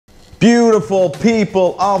Beautiful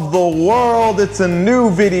people of the world, it's a new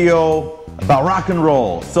video about rock and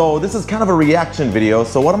roll. So this is kind of a reaction video.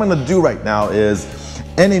 So what I'm gonna do right now is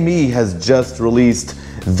NME has just released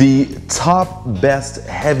the top best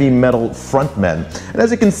heavy metal frontmen. And as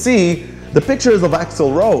you can see, the pictures of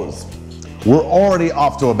Axl Rose, we're already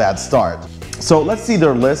off to a bad start. So let's see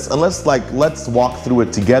their list and let's walk through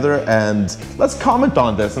it together and let's comment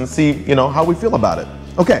on this and see, how we feel about it.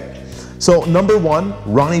 Okay. So number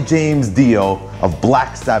 1, Ronnie James Dio of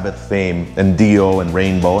Black Sabbath fame and Dio and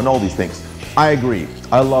Rainbow and all these things. I agree.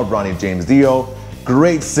 I love Ronnie James Dio.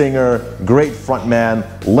 Great singer, great frontman,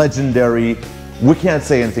 legendary. We can't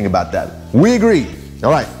say anything about that. We agree.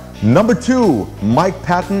 All right. Number 2, Mike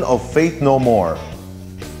Patton of Faith No More.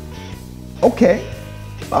 Okay.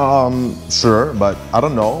 Sure, but I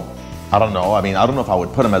don't know. I mean, I don't know if I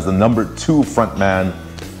would put him as the number 2 frontman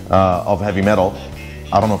of heavy metal.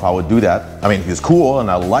 I don't know if I would do that. I mean, he's cool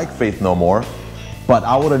and I like Faith No More, but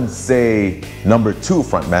I wouldn't say number 2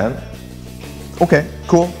 frontman. Okay,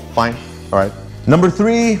 cool, fine, all right. Number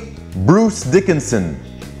 3, Bruce Dickinson.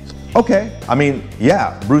 Okay, I mean,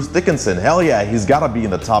 yeah, Bruce Dickinson, hell yeah, he's gotta be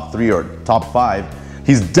in the top 3 or top 5.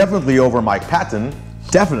 He's definitely over Mike Patton,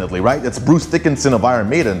 definitely, right? It's Bruce Dickinson of Iron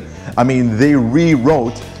Maiden. I mean, they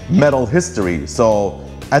rewrote metal history, so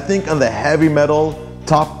I think on the heavy metal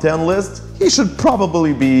top 10 list, he should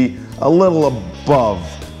probably be a little above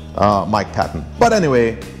Mike Patton. But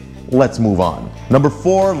anyway, let's move on. Number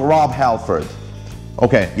 4, Rob Halford.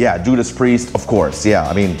 Okay, yeah, Judas Priest, of course. Yeah,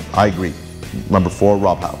 I mean, I agree. Number 4,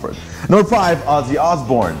 Rob Halford. Number 5, Ozzy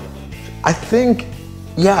Osbourne. I think,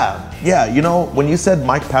 yeah, when you said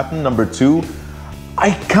Mike Patton, number 2, I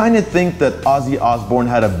kind of think that Ozzy Osbourne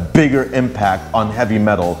had a bigger impact on heavy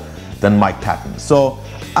metal than Mike Patton. So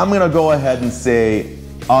I'm gonna go ahead and say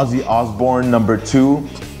Ozzy Osbourne, number 2.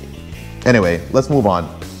 Anyway, let's move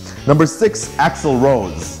on. Number 6, Axl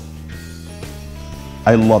Rose.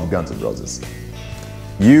 I love Guns N' Roses.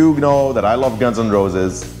 You know that I love Guns N'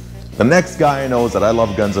 Roses. The next guy knows that I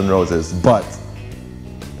love Guns N' Roses, but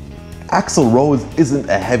Axl Rose isn't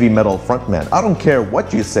a heavy metal frontman. I don't care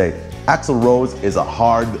what you say. Axl Rose is a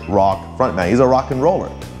hard rock frontman. He's a rock and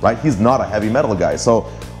roller, right? He's not a heavy metal guy. So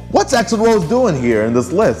what's Axl Rose doing here in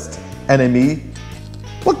this list? NME?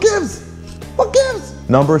 What gives? What gives?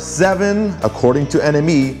 Number 7, according to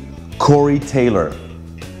NME, Corey Taylor.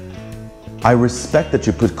 I respect that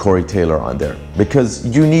you put Corey Taylor on there because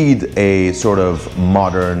you need a sort of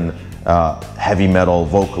modern heavy metal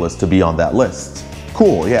vocalist to be on that list.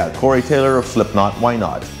 Cool, yeah, Corey Taylor of Slipknot, why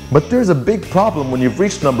not? But there's a big problem when you've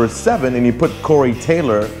reached number 7 and you put Corey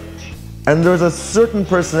Taylor and there's a certain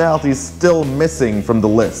personality still missing from the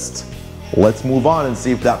list. Let's move on and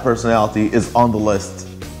see if that personality is on the list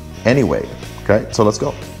anyway. Okay, so let's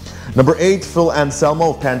go. Number 8, Phil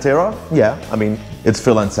Anselmo of Pantera. Yeah, I mean, it's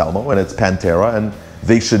Phil Anselmo and it's Pantera and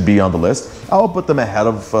they should be on the list. I'll put them ahead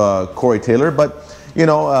of Corey Taylor, but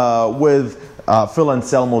with Phil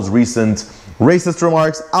Anselmo's recent racist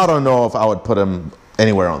remarks, I don't know if I would put him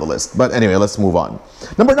anywhere on the list. But anyway, let's move on.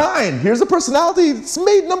 Number 9, here's a personality. It's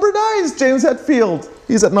made number 9, it's James Hetfield.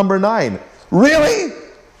 He's at number 9. Really?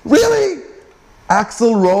 Really?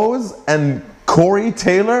 Axl Rose and Corey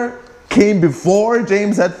Taylor came before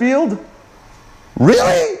James Hetfield?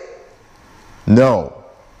 Really? No.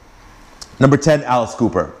 Number 10, Alice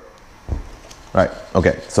Cooper. Right,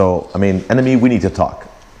 okay, so, I mean, NME, we need to talk.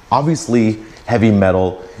 Obviously, heavy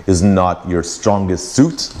metal is not your strongest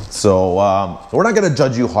suit, so we're not gonna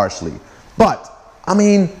judge you harshly. But, I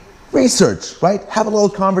mean, research, right? Have a little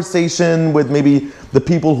conversation with maybe the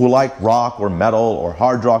people who like rock or metal or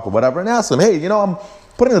hard rock or whatever and ask them, hey, I'm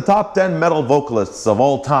putting the top 10 metal vocalists of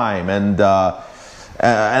all time and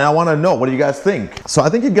I want to know, what do you guys think? So I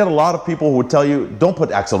think you get a lot of people who would tell you, don't put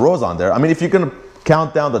Axl Rose on there. I mean, if you're going to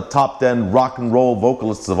count down the top 10 rock and roll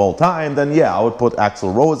vocalists of all time, then yeah, I would put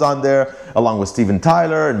Axl Rose on there along with Steven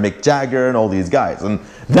Tyler and Mick Jagger and all these guys. And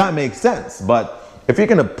that makes sense. But if you're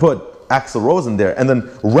going to put Axl Rose in there and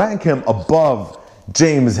then rank him above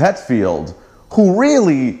James Hetfield, who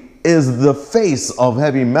really is the face of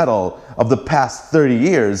heavy metal of the past 30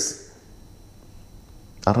 years,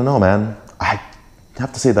 I don't know, man. I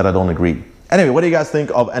have to say that I don't agree. Anyway, what do you guys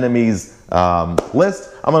think of NME's list?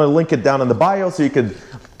 I'm going to link it down in the bio so you could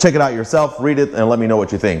check it out yourself, read it, and let me know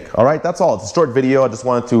what you think. All right, that's all. It's a short video. I just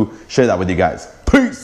wanted to share that with you guys. Peace!